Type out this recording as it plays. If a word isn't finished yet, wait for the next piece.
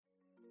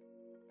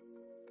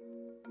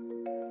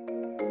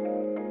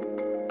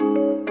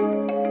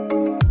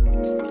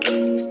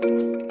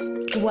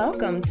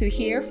Welcome to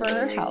Here for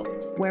Her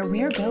Health, where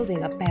we're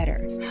building a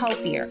better,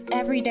 healthier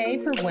every day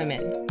for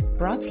women.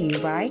 Brought to you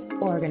by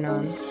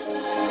Organon.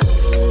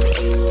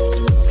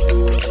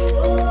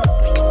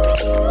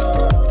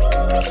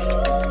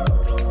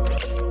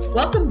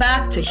 Welcome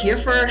back to Here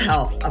for Her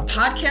Health, a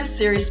podcast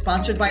series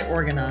sponsored by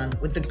Organon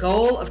with the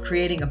goal of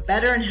creating a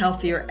better and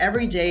healthier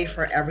every day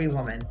for every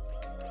woman.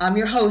 I'm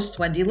your host,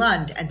 Wendy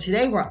Lund, and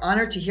today we're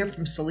honored to hear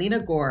from Celina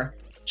Gorre,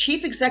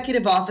 Chief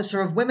Executive Officer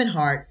of Women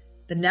Heart,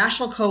 the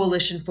National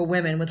Coalition for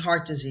Women with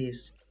Heart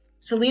Disease.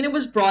 Celina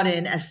was brought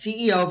in as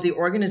CEO of the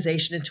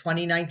organization in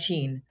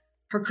 2019.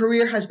 Her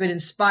career has been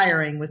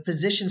inspiring, with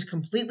positions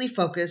completely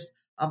focused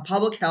on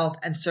public health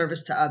and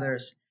service to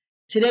others.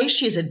 Today,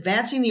 she is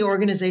advancing the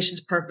organization's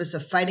purpose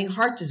of fighting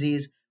heart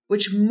disease,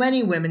 which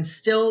many women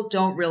still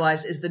don't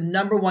realize is the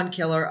number one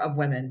killer of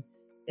women.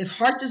 If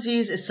heart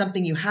disease is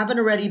something you haven't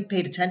already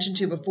paid attention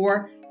to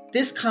before,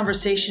 this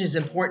conversation is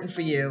important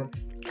for you.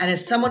 And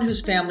as someone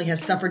whose family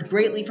has suffered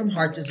greatly from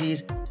heart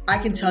disease, I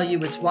can tell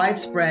you it's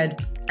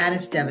widespread and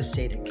it's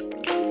devastating.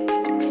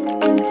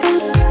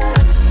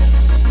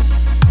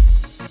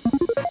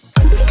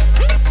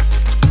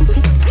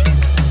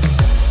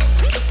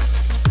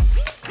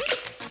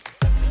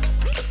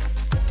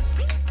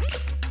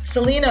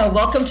 Celina,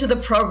 welcome to the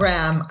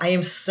program. I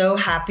am so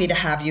happy to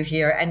have you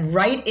here and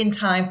right in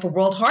time for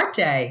World Heart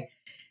Day.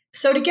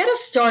 So to get us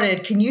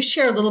started, can you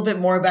share a little bit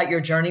more about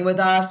your journey with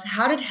us?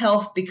 How did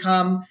health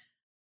become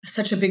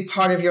such a big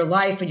part of your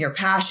life and your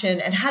passion?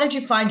 And how did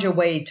you find your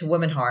way to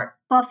Women Heart?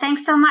 Well,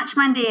 thanks so much,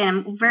 Wendy.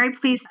 And I'm very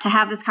pleased to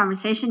have this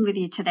conversation with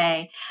you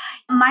today.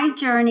 My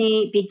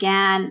journey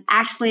began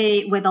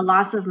actually with the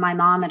loss of my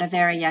mom at a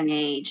very young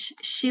age.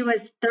 She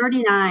was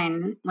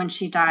 39 when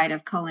she died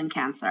of colon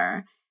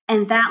cancer.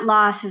 And that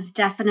loss has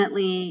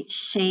definitely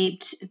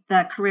shaped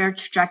the career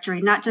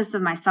trajectory, not just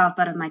of myself,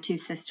 but of my two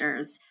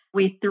sisters.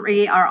 We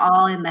three are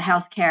all in the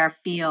healthcare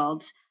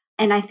field.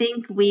 And I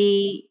think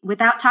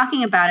without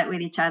talking about it with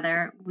each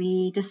other,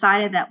 we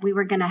decided that we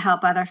were going to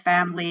help other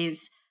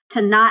families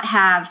to not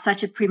have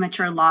such a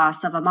premature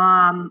loss of a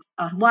mom,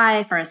 a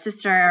wife, or a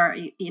sister,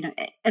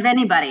 of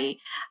anybody.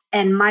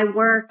 And my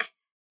work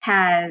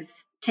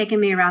has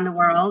taken me around the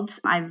world.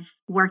 I've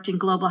worked in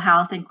global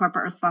health and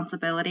corporate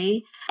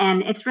responsibility,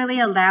 and it's really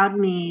allowed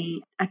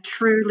me a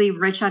truly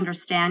rich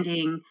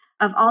understanding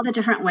of all the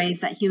different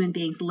ways that human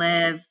beings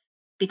live,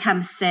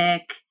 become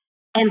sick,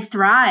 and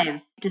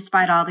thrive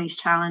despite all these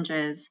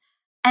challenges.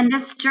 And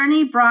this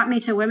journey brought me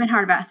to Women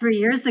Heart about 3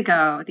 years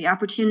ago. The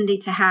opportunity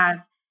to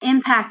have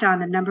impact on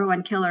the number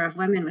one killer of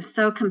women was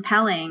so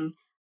compelling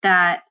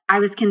that I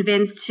was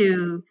convinced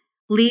to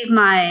leave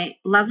my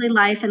lovely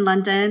life in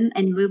London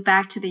and move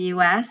back to the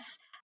US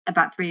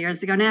about 3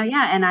 years ago now.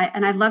 Yeah.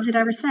 And I've loved it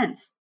ever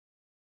since.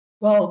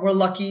 Well, we're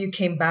lucky you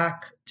came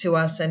back to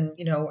us. And,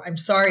 I'm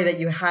sorry that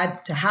you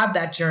had to have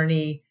that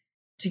journey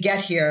to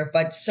get here,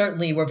 but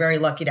certainly we're very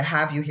lucky to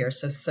have you here.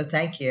 So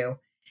thank you.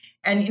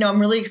 And, I'm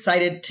really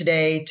excited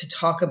today to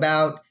talk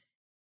about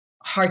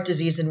heart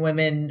disease in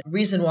women.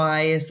 Reason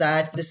why is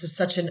that this is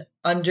such an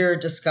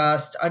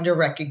under-discussed,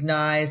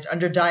 under-recognized,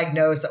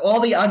 underdiagnosed, all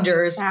the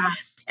unders. Yeah.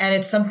 And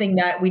it's something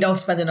that we don't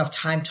spend enough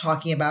time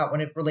talking about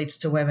when it relates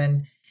to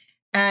women.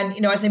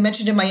 And, as I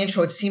mentioned in my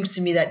intro, it seems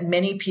to me that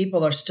many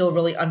people are still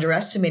really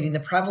underestimating the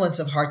prevalence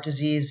of heart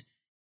disease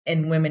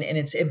in women and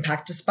its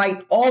impact,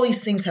 despite all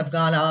these things have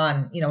gone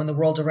on, in the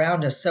world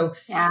around us. So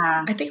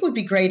yeah. I think it would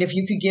be great if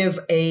you could give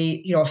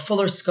a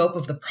fuller scope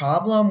of the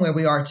problem, where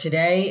we are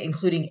today,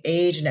 including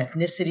age and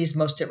ethnicities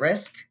most at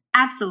risk.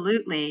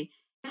 Absolutely.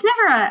 It's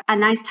never a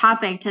nice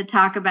topic to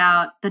talk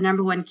about the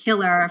number one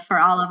killer for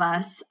all of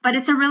us, but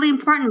it's a really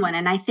important one.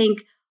 And I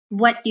think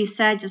what you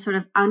said just sort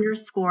of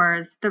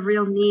underscores the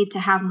real need to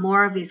have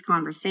more of these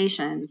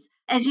conversations.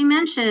 As you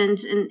mentioned,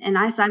 and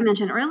as I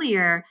mentioned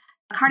earlier,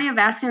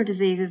 cardiovascular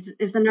disease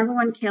is the number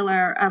one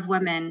killer of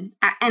women,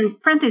 and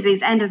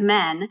parentheses, and of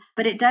men,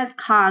 but it does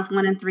cause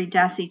 1 in 3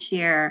 deaths each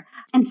year.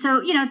 And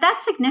so,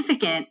 that's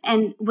significant.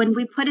 And when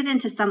we put it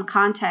into some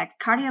context,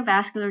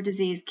 cardiovascular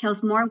disease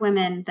kills more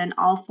women than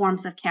all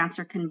forms of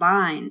cancer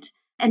combined.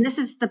 And this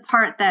is the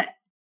part that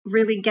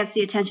really gets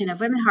the attention of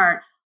Women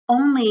Heart.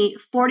 Only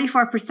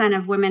 44%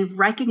 of women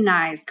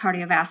recognize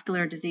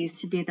cardiovascular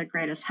disease to be the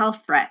greatest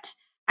health threat.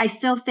 I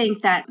still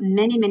think that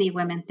many, many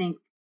women think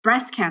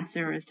breast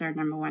cancer is their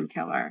number one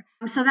killer.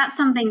 So that's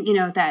something,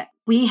 that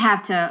we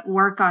have to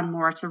work on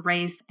more to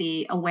raise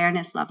the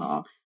awareness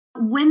level.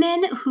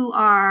 Women who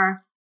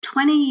are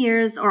 20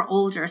 years or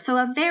older, so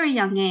a very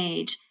young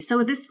age.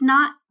 So this is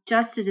not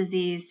just a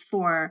disease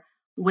for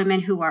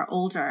women who are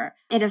older.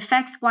 It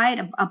affects quite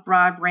a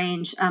broad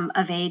range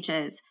of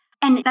ages.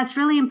 And that's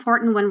really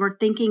important when we're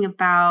thinking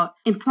about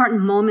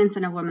important moments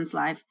in a woman's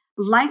life,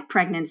 like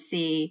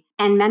pregnancy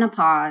and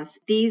menopause.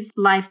 These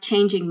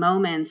life-changing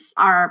moments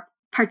are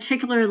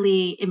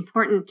particularly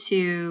important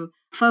to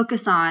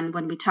focus on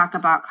when we talk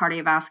about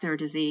cardiovascular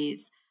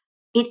disease.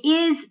 It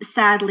is,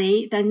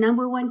 sadly, the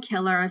number one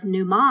killer of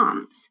new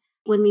moms.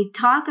 When we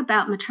talk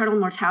about maternal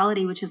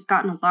mortality, which has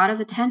gotten a lot of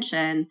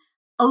attention,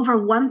 over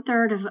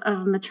 1/3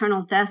 of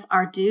maternal deaths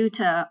are due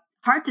to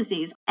heart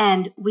disease.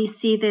 And we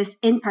see this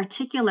in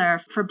particular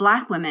for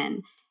Black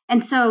women.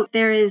 And so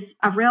there is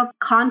a real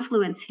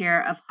confluence here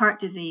of heart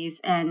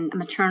disease and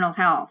maternal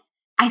health.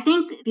 I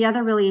think the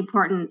other really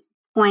important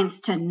points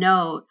to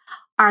note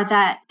are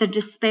that the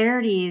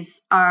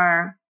disparities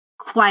are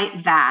quite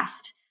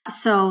vast.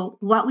 So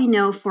what we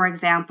know, for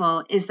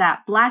example, is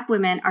that Black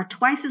women are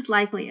twice as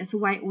likely as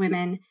white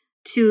women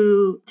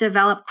to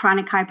develop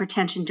chronic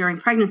hypertension during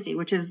pregnancy,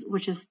 which is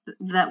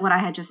what I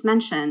had just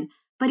mentioned.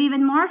 But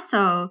even more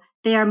so,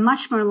 they are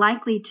much more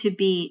likely to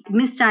be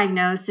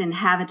misdiagnosed and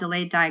have a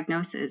delayed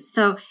diagnosis.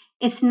 So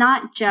it's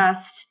not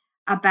just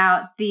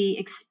about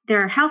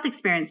their health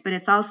experience, but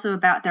it's also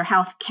about their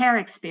health care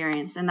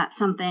experience. And that's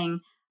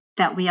something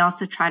that we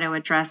also try to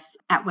address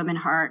at Women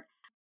Heart.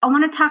 I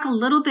want to talk a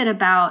little bit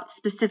about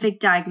specific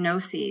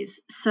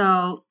diagnoses.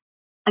 So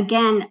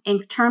again,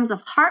 in terms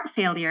of heart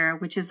failure,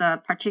 which is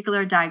a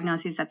particular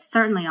diagnosis that's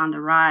certainly on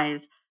the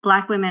rise,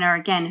 Black women are,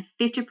 again,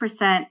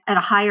 50% at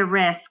a higher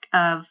risk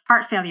of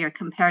heart failure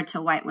compared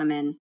to white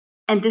women.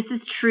 And this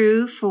is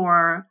true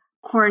for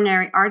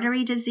coronary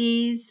artery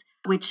disease,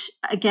 which,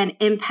 again,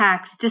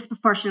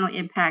 disproportionately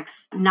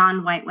impacts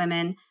non-white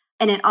women.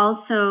 And it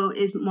also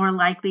is more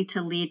likely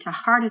to lead to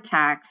heart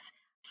attacks.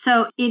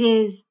 So it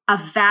is a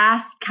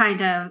vast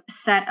kind of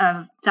set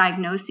of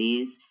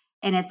diagnoses.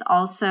 And it's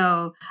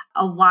also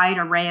a wide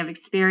array of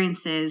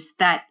experiences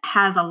that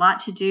has a lot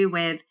to do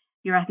with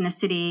your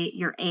ethnicity,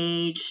 your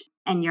age,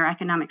 and your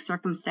economic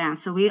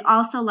circumstance. So we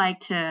also like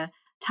to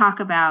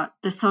talk about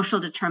the social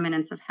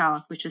determinants of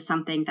health, which is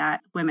something that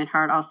Women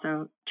Heart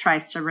also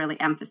tries to really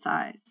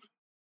emphasize.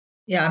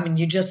 Yeah, I mean,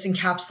 you just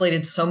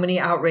encapsulated so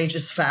many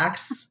outrageous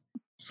facts.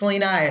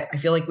 Celina, I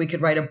feel like we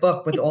could write a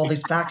book with all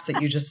these facts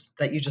that you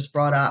just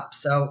brought up.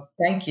 So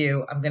thank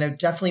you. I'm going to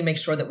definitely make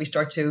sure that we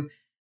start to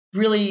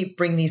really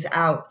bring these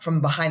out from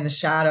behind the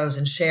shadows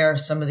and share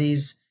some of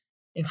these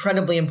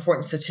incredibly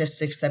important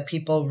statistics that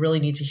people really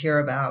need to hear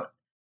about.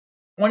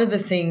 One of the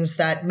things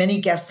that many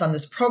guests on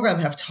this program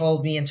have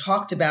told me and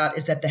talked about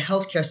is that the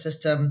healthcare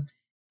system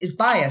is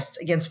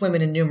biased against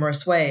women in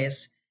numerous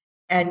ways.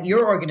 And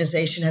your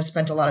organization has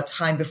spent a lot of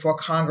time before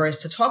Congress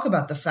to talk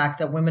about the fact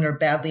that women are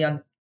badly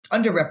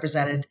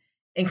underrepresented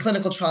in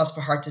clinical trials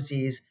for heart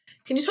disease.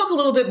 Can you talk a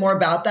little bit more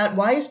about that?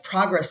 Why is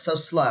progress so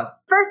slow?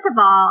 First of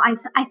all,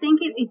 I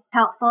think it's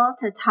helpful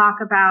to talk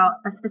about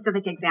a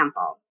specific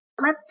example.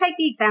 Let's take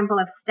the example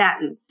of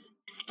statins.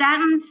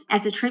 Statins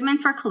as a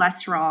treatment for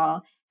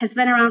cholesterol has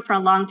been around for a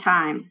long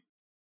time.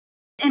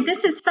 And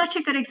this is such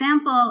a good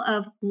example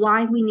of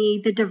why we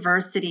need the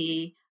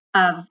diversity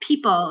of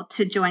people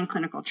to join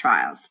clinical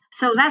trials.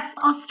 So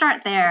I'll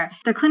start there.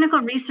 The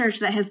clinical research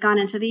that has gone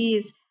into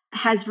these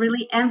has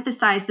really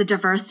emphasized the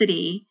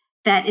diversity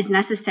that is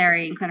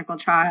necessary in clinical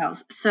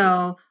trials.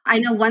 So I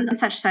know one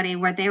such study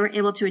where they were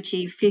able to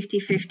achieve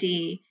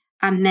 50-50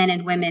 men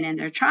and women in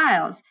their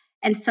trials.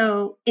 And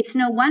so it's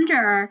no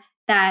wonder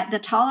that the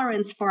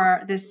tolerance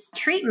for this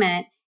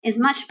treatment is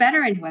much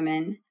better in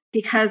women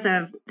because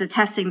of the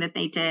testing that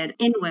they did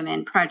in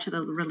women prior to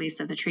the release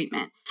of the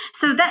treatment.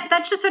 So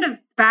that's just sort of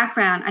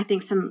background, I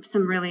think some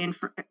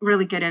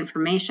really good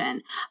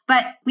information.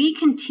 But we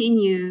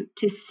continue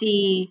to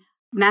see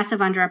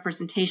massive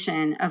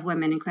underrepresentation of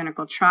women in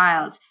clinical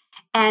trials.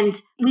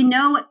 And we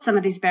know what some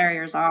of these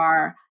barriers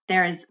are.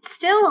 There is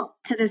still,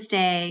 to this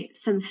day,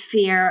 some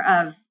fear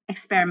of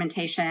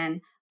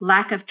experimentation,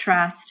 lack of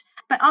trust,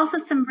 but also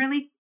some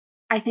really,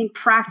 I think,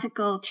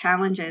 practical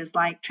challenges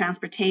like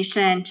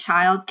transportation,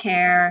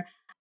 childcare.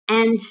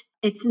 And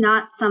it's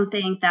not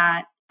something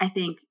that I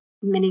think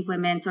many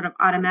women sort of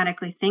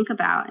automatically think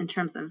about in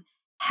terms of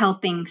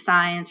helping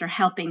science or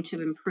helping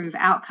to improve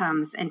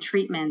outcomes and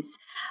treatments.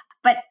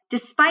 But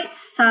despite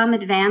some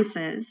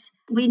advances,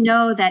 we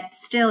know that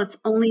still it's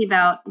only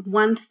about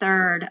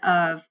 1/3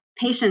 of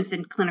patients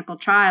in clinical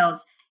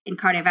trials in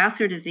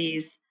cardiovascular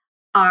disease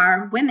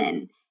are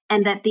women,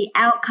 and that the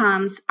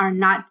outcomes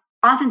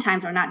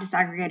oftentimes are not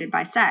disaggregated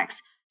by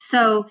sex.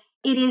 So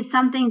it is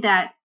something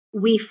that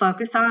we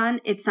focus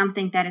on. It's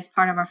something that is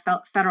part of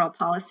our federal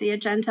policy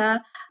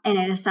agenda. And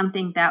it is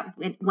something that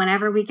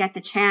whenever we get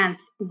the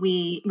chance,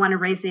 we want to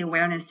raise the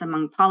awareness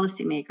among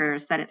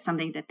policymakers that it's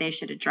something that they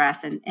should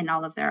address in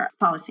all of their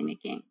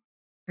policymaking.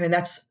 I mean,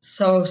 that's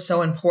so,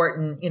 so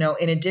important. You know,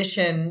 in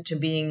addition to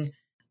being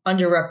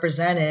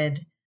underrepresented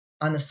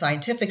on the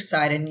scientific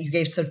side, and you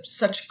gave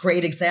such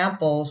great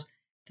examples,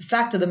 the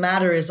fact of the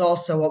matter is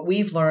also what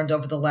we've learned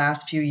over the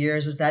last few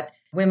years is that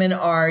women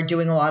are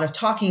doing a lot of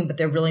talking, but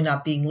they're really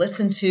not being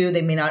listened to.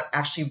 They may not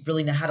actually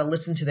really know how to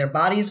listen to their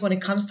bodies when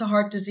it comes to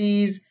heart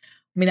disease,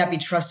 may not be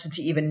trusted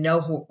to even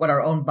know what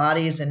our own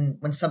bodies and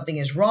when something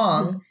is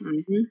wrong.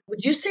 Mm-hmm.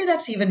 Would you say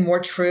that's even more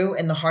true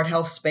in the heart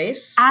health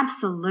space?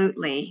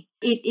 Absolutely.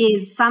 It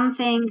is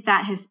something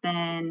that has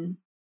been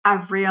a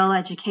real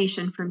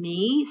education for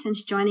me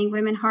since joining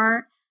Women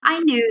Heart. I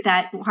knew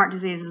that heart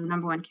disease is the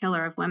number one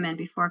killer of women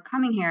before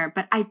coming here,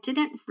 but I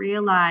didn't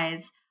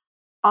realize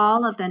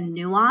all of the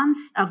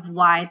nuance of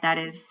why that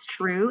is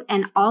true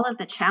and all of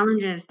the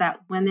challenges that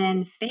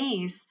women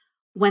face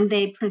when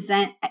they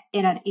present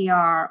in an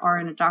ER or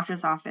in a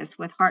doctor's office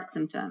with heart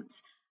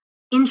symptoms.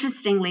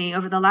 Interestingly,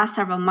 over the last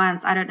several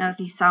months, I don't know if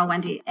you saw,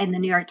 Wendy, in the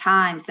New York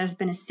Times, there's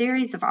been a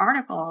series of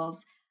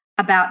articles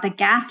about the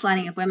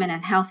gaslighting of women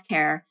in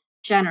healthcare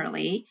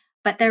generally,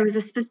 but there was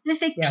a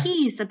specific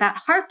piece about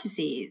heart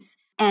disease.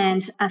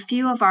 And a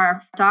few of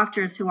our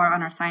doctors who are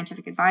on our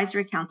scientific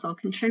advisory council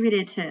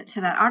contributed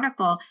to that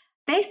article,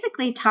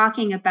 basically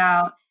talking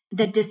about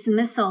the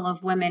dismissal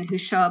of women who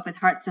show up with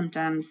heart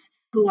symptoms,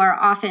 who are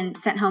often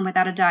sent home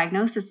without a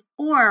diagnosis,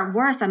 or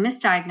worse, a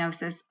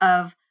misdiagnosis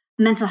of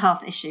mental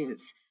health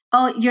issues.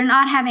 Oh, you're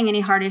not having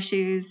any heart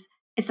issues.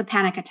 It's a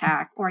panic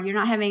attack. Or you're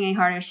not having any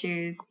heart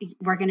issues.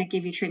 We're going to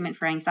give you treatment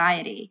for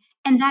anxiety.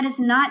 And that is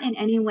not in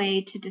any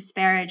way to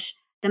disparage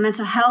the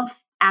mental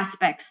health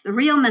aspects, the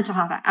real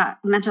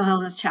mental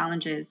illness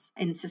challenges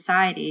in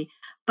society.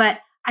 But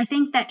I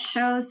think that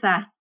shows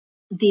that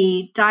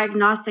the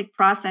diagnostic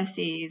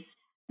processes,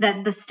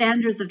 that the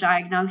standards of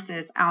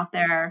diagnosis out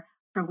there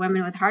for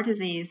women with heart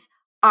disease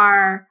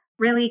are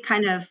really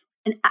kind of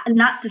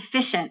not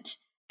sufficient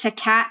to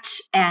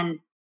catch and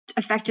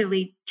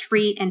effectively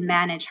treat and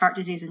manage heart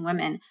disease in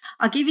women.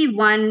 I'll give you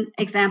one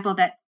example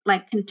that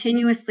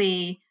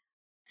continuously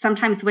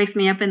sometimes wakes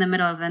me up in the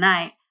middle of the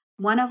night.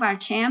 One of our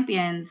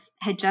champions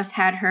had just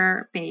had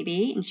her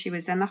baby and she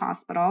was in the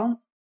hospital,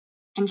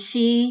 and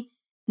she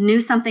knew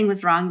something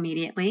was wrong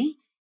immediately.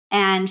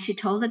 And she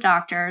told the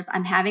doctors,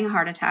 I'm having a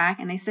heart attack.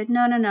 And they said,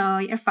 no,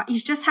 you're fine. You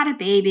just had a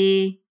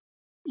baby.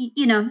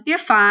 You're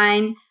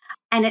fine.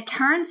 And it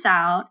turns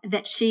out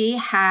that she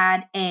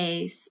had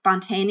a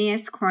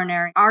spontaneous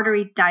coronary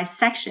artery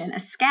dissection, a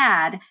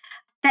SCAD,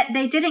 that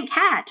they didn't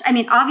catch. I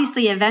mean,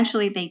 obviously,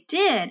 eventually they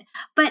did.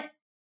 But,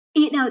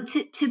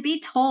 to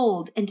be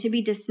told and to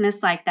be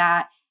dismissed like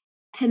that,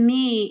 to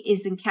me,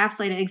 is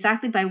encapsulated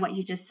exactly by what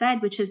you just said,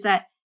 which is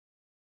that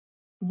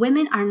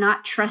women are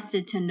not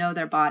trusted to know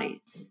their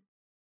bodies.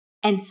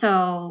 And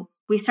so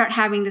we start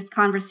having this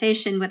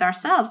conversation with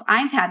ourselves.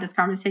 I've had this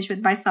conversation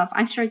with myself.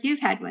 I'm sure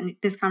you've had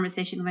this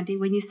conversation, Wendy,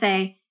 when you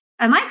say,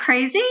 am I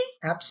crazy?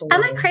 Absolutely.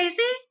 Am I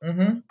crazy?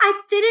 Mm-hmm.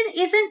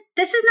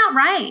 This is not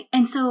right.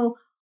 And so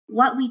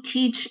what we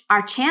teach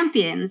our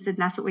champions, and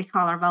that's what we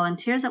call our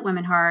volunteers at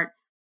Women Heart,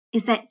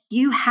 is that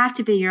you have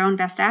to be your own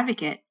best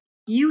advocate.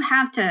 You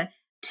have to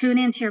tune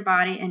into your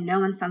body and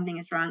know when something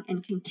is wrong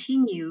and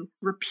continue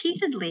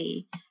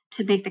repeatedly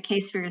to make the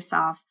case for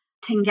yourself,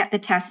 to get the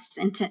tests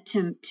and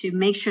to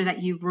make sure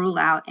that you rule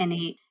out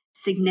any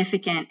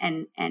significant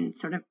and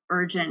sort of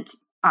urgent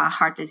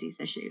heart disease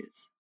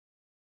issues.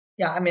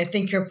 Yeah, I mean, I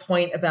think your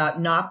point about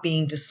not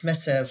being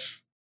dismissive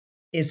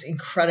is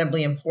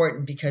incredibly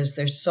important because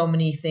there's so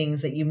many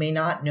things that you may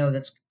not know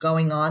that's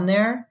going on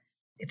there.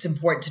 It's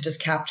important to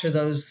just capture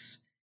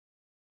those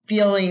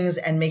feelings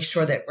and make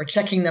sure that we're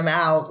checking them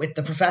out with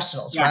the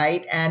professionals,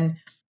 right? And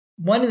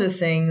one of the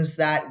things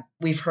that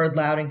we've heard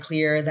loud and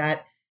clear,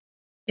 that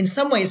in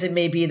some ways it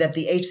may be that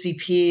the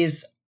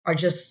HCPs are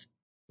just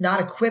not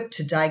equipped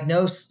to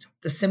diagnose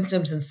the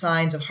symptoms and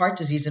signs of heart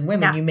disease in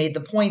women. You made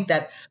the point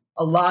that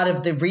a lot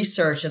of the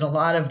research and a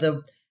lot of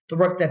the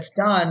work that's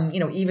done,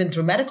 even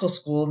through medical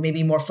school, may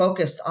be more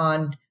focused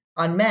on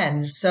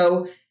men.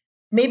 So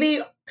maybe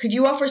could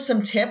you offer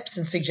some tips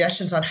and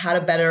suggestions on how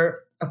to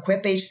better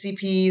equip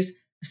HCPs,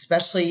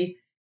 especially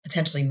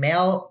potentially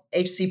male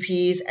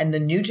HCPs and the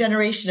new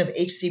generation of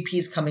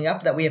HCPs coming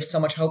up that we have so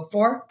much hope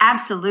for?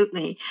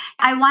 Absolutely.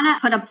 I want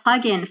to put a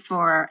plug in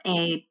for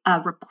a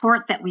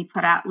report that we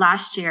put out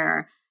last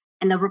year.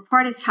 And the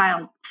report is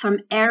titled From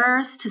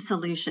Errors to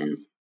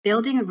Solutions,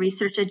 Building a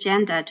Research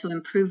Agenda to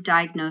Improve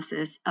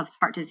Diagnosis of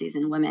Heart Disease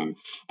in Women.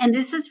 And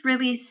this was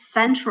really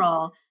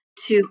central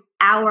to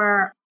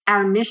our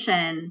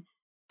mission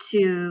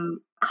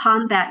to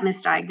combat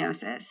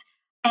misdiagnosis.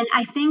 And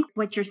I think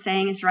what you're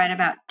saying is right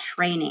about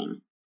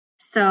training.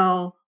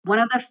 So one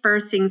of the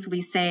first things we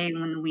say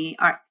when we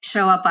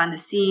show up on the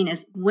scene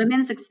is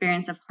women's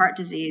experience of heart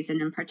disease,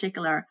 and in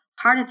particular,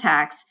 heart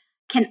attacks,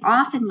 can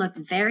often look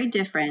very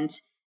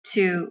different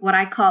to what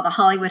I call the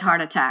Hollywood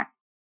heart attack,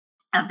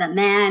 of the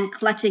man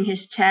clutching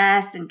his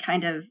chest and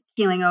kind of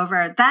keeling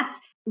over.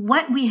 That's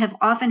what we have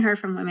often heard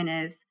from women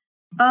is,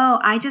 oh,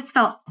 I just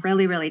felt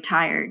really, really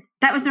tired.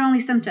 That was their only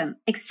symptom,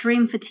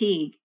 extreme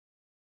fatigue.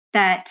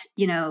 That,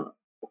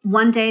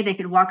 one day they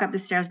could walk up the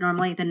stairs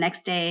normally. The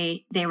next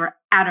day they were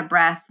out of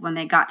breath when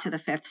they got to the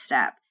fifth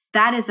step.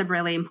 That is a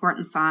really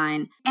important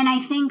sign. And I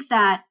think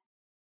that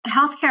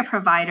healthcare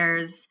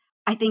providers,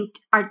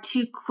 are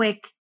too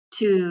quick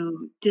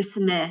to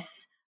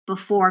dismiss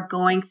before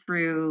going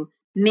through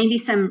maybe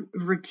some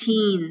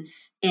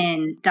routines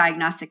in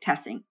diagnostic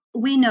testing.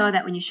 We know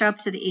that when you show up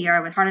to the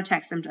ER with heart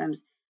attack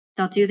symptoms,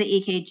 they'll do the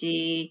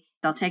EKG,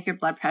 they'll take your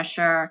blood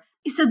pressure.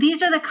 So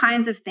these are the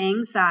kinds of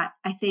things that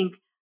I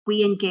think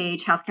we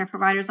engage healthcare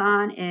providers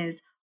on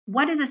is,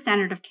 what is a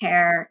standard of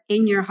care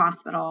in your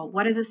hospital?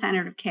 What is a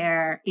standard of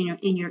care,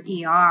 in your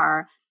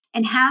ER?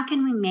 And how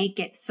can we make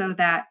it so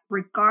that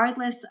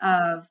regardless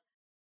of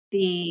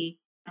the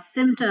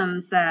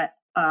symptoms that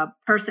a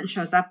person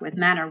shows up with,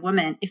 man or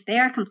woman, if they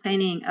are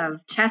complaining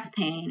of chest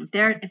pain,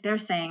 if they're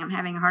saying I'm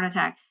having a heart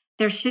attack,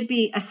 there should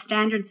be a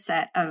standard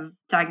set of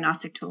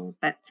diagnostic tools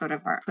that sort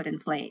of are put in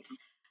place.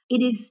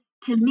 It is,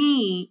 to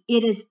me,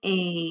 it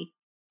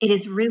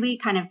is really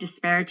kind of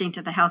disparaging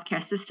to the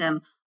healthcare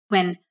system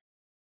when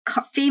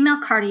female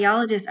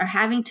cardiologists are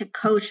having to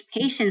coach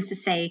patients to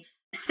say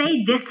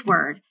this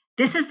word.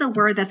 This is the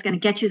word that's going to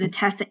get you the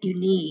test that you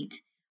need.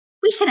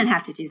 We shouldn't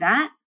have to do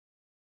that.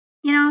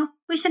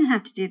 We shouldn't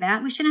have to do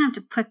that. We shouldn't have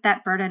to put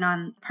that burden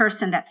on the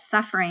person that's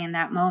suffering in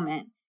that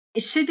moment.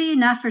 It should be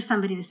enough for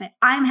somebody to say,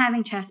 I'm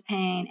having chest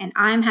pain and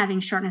I'm having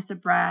shortness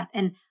of breath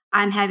and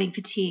I'm having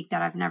fatigue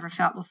that I've never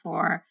felt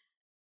before.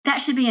 That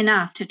should be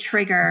enough to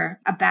trigger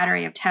a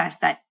battery of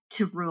tests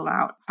to rule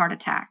out heart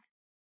attack.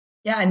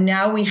 Yeah. And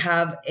now we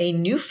have a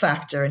new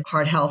factor in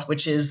heart health,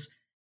 which is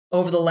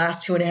over the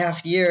last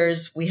 2.5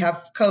 years, we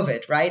have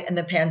COVID, right? And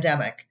the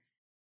pandemic.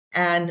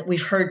 And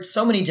we've heard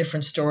so many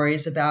different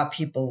stories about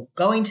people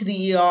going to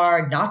the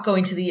ER, not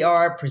going to the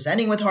ER,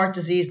 presenting with heart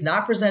disease,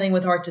 not presenting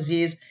with heart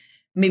disease,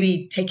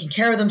 maybe taking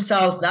care of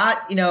themselves,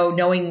 not,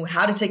 knowing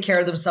how to take care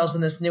of themselves in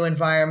this new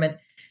environment.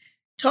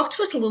 Talk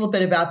to us a little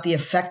bit about the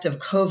effect of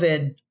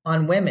COVID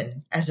on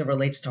women as it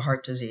relates to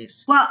heart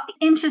disease. Well,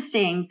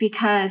 interesting,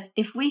 because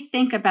if we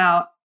think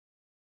about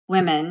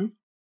women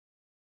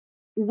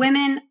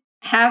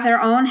have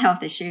their own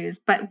health issues,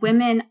 but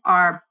women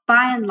are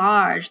by and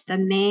large the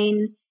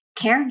main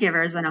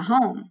caregivers in a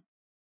home,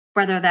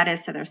 whether that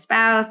is to their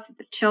spouse, to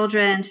their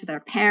children, to their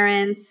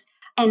parents.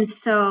 And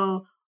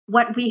so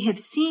what we have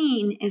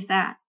seen is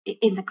that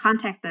in the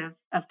context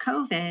of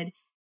COVID,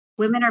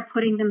 women are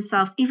putting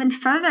themselves even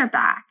further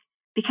back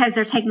because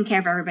they're taking care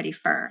of everybody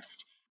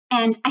first.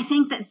 And I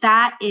think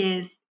that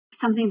is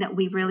something that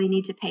we really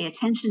need to pay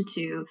attention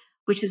to,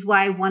 which is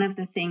why one of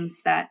the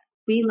things that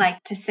we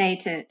like to say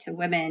to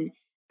women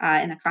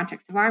in the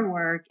context of our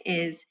work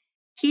is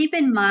keep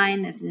in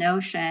mind this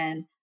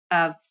notion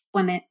of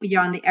when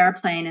you're on the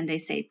airplane and they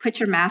say, put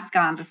your mask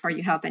on before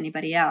you help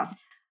anybody else.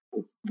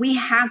 We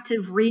have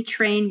to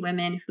retrain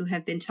women who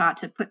have been taught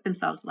to put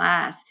themselves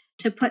last,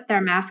 to put their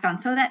mask on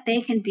so that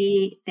they can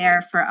be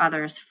there for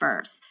others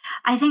first.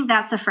 I think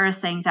that's the first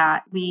thing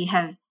that we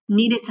have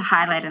needed to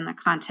highlight in the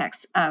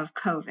context of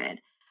COVID.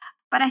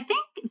 But I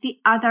think the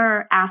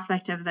other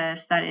aspect of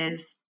this that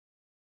is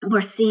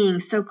we're seeing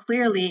so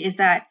clearly is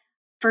that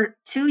for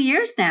 2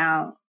 years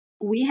now,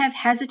 we have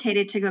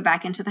hesitated to go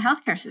back into the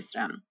healthcare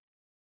system.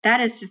 That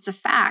is just a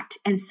fact.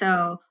 And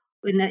so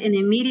in the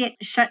immediate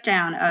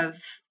shutdown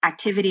of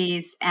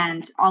activities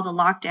and all the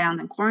lockdowns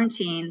and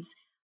quarantines,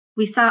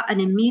 we saw an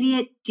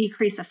immediate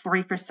decrease of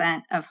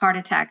 40% of heart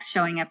attacks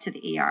showing up to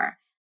the ER.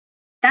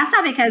 That's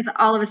not because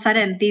all of a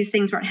sudden these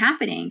things weren't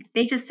happening.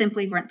 They just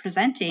simply weren't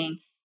presenting.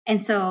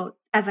 And so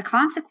as a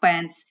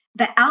consequence,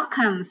 the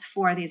outcomes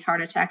for these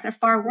heart attacks are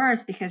far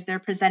worse because they're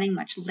presenting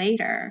much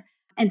later.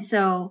 And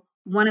so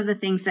one of the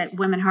things that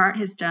Women Heart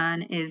has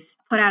done is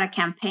put out a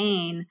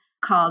campaign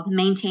called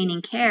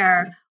Maintaining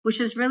Care,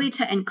 which is really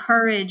to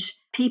encourage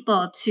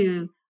people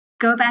to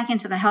go back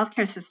into the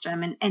healthcare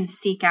system and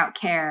seek out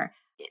care.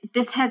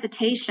 This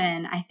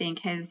hesitation, I think,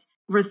 has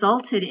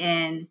resulted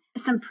in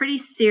some pretty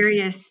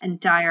serious and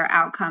dire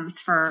outcomes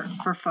for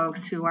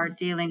folks who are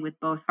dealing with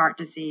both heart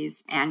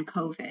disease and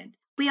COVID.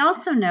 We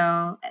also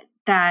know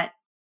that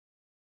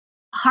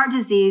heart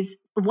disease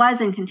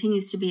was and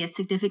continues to be a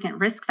significant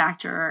risk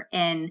factor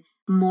in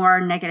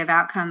more negative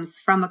outcomes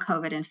from a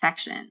COVID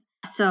infection.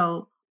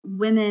 So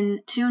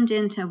women tuned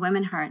into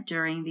Women Heart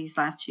during these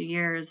last 2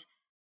 years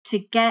to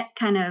get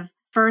kind of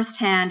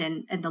firsthand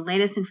and the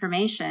latest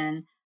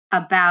information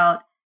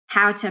about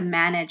how to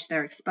manage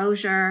their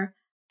exposure,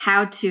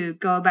 how to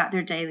go about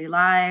their daily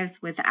lives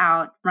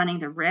without running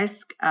the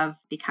risk of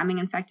becoming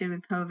infected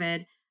with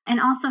COVID, and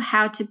also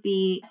how to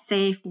be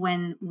safe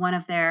when one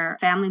of their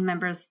family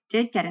members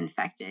did get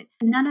infected.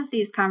 None of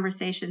these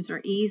conversations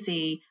are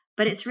easy,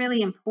 but it's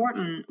really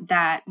important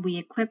that we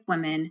equip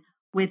women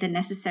with the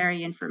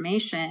necessary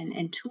information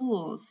and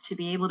tools to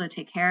be able to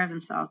take care of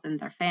themselves and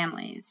their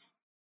families.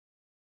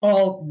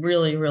 All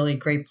really, really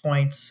great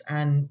points,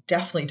 and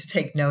definitely to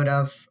take note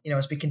of,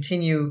 as we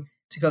continue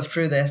to go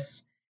through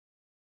this.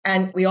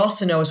 And we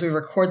also know as we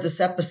record this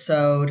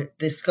episode,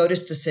 the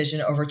SCOTUS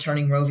decision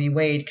overturning Roe v.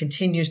 Wade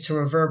continues to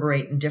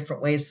reverberate in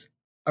different ways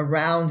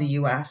around the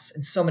U.S.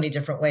 in so many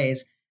different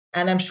ways.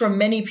 And I'm sure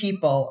many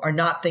people are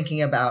not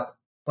thinking about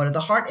what are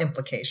the heart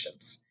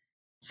implications.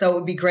 So it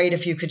would be great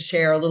if you could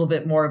share a little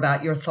bit more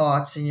about your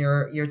thoughts and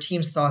your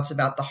team's thoughts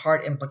about the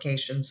heart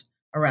implications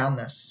around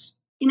this.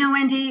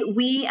 Wendy,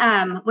 we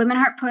Women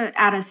Heart put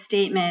out a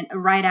statement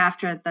right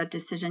after the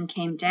decision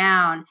came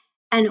down,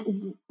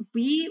 and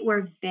we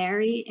were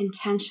very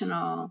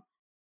intentional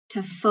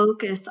to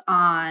focus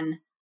on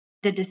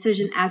the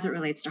decision as it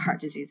relates to heart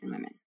disease in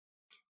women.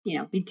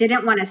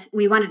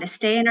 We wanted to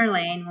stay in our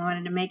lane. We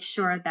wanted to make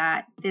sure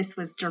that this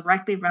was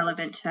directly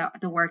relevant to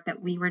the work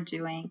that we were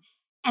doing.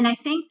 And I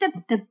think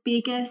that the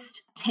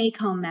biggest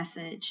take-home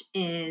message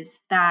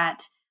is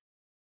that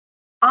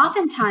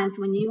oftentimes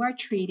when you are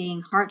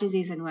treating heart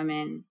disease in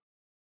women,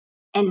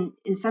 and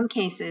in some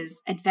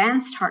cases,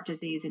 advanced heart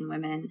disease in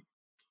women,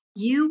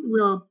 you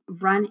will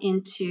run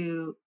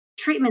into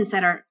treatments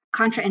that are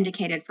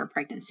contraindicated for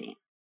pregnancy.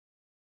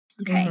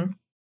 Okay. Mm-hmm.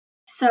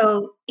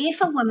 So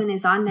if a woman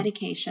is on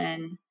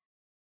medication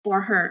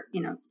for her,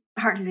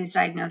 heart disease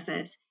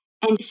diagnosis,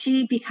 and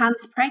she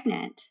becomes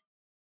pregnant,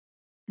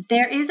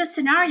 there is a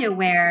scenario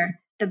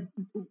where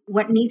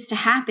what needs to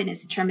happen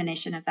is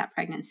termination of that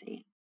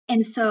pregnancy.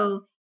 And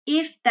so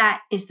if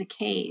that is the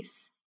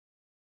case,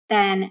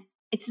 then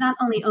it's not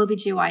only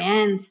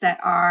OBGYNs that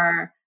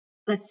are,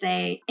 let's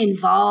say,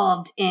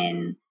 involved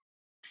in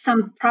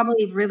some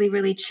probably really,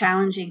 really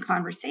challenging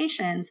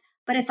conversations,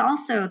 but it's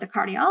also the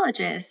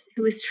cardiologist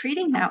who is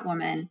treating that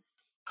woman.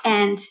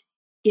 And,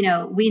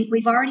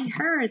 we've already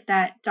heard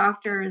that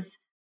doctors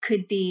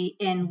could be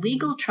in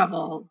legal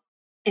trouble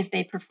if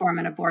they perform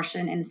an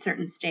abortion in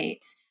certain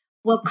states.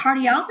 Well,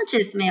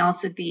 cardiologists may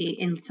also be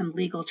in some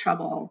legal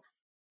trouble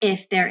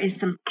if there is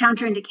some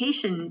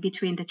counterindication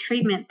between the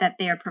treatment that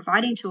they are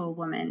providing to a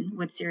woman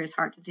with serious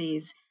heart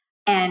disease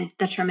and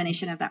the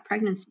termination of that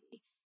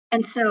pregnancy.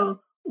 And so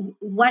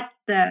what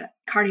the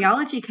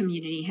cardiology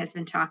community has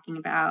been talking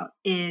about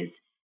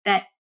is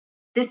that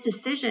this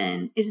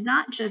decision is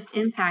not just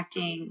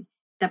impacting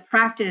the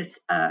practice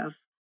of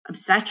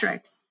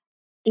obstetrics,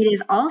 it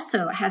is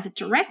also has a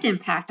direct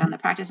impact on the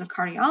practice of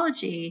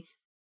cardiology.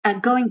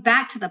 Going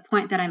back to the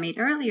point that I made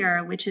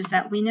earlier, which is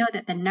that we know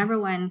that the number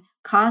one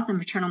cause of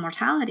maternal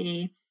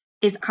mortality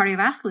is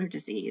cardiovascular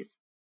disease.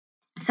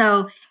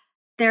 So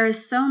there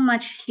is so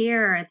much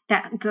here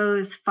that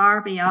goes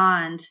far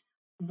beyond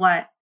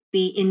what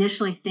we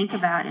initially think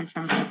about in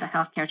terms of the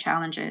healthcare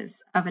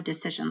challenges of a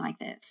decision like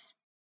this.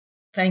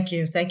 Thank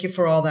you. Thank you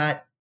for all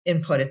that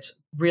input. It's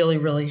really,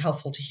 really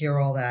helpful to hear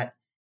all that.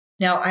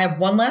 Now, I have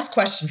one last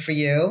question for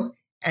you,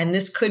 and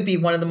this could be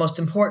one of the most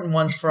important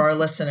ones for our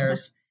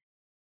listeners.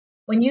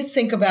 When you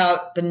think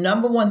about the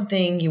number one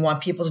thing you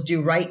want people to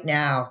do right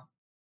now,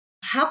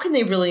 how can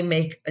they really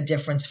make a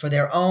difference for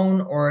their own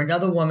or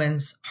another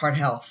woman's heart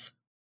health?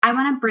 I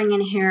want to bring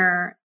in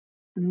here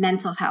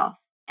mental health.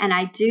 And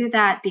I do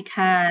that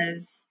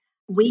because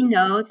we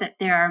know that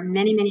there are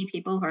many, many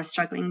people who are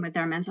struggling with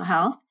their mental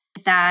health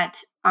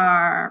that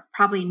are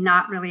probably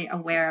not really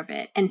aware of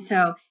it. And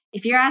so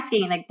if you're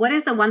asking, like, what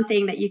is the one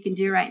thing that you can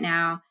do right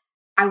now?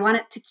 I want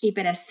it to keep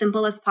it as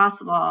simple as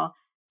possible.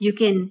 You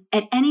can,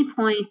 at any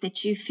point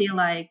that you feel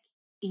like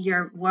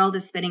your world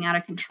is spinning out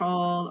of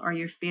control, or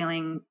you're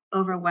feeling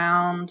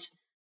overwhelmed,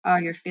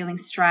 or you're feeling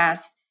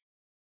stressed,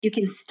 you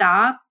can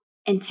stop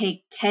and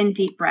take 10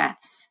 deep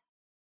breaths.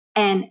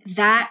 And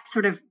that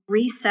sort of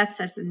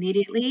resets us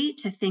immediately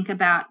to think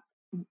about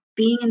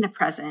being in the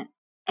present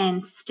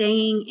and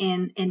staying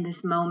in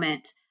this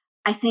moment.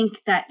 I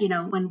think that,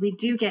 when we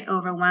do get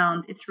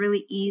overwhelmed, it's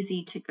really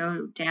easy to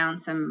go down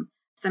some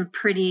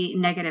pretty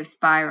negative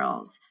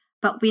spirals.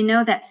 But we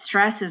know that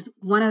stress is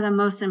one of the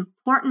most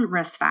important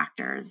risk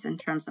factors in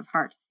terms of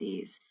heart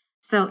disease.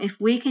 So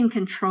if we can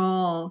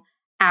control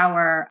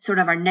our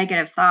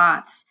negative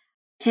thoughts,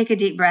 take a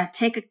deep breath,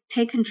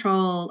 take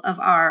control of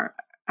our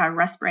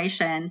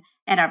respiration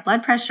and our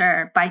blood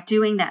pressure by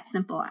doing that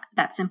simple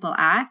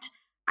act,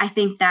 I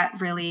think that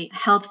really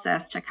helps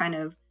us to kind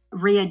of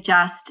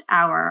readjust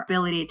our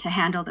ability to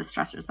handle the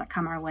stressors that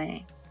come our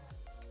way.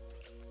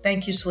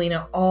 Thank you,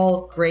 Celina.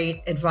 All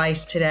great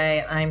advice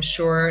today. I'm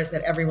sure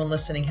that everyone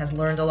listening has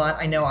learned a lot.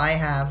 I know I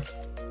have.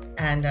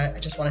 And I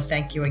just want to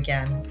thank you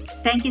again.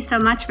 Thank you so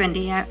much,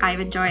 Wendy. I've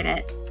enjoyed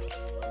it.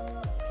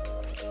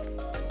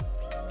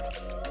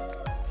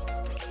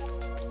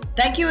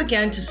 Thank you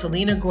again to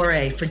Celina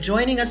Gorre for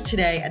joining us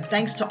today, and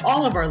thanks to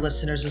all of our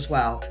listeners as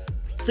well.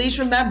 Please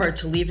remember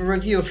to leave a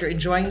review if you're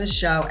enjoying this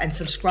show, and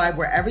subscribe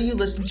wherever you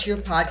listen to your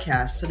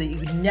podcast so that you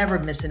never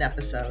miss an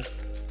episode.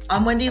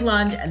 I'm Wendy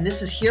Lund, and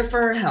this is Here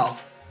for Her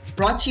Health,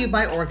 brought to you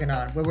by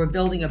Organon, where we're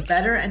building a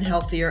better and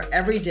healthier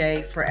every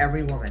day for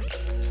every woman.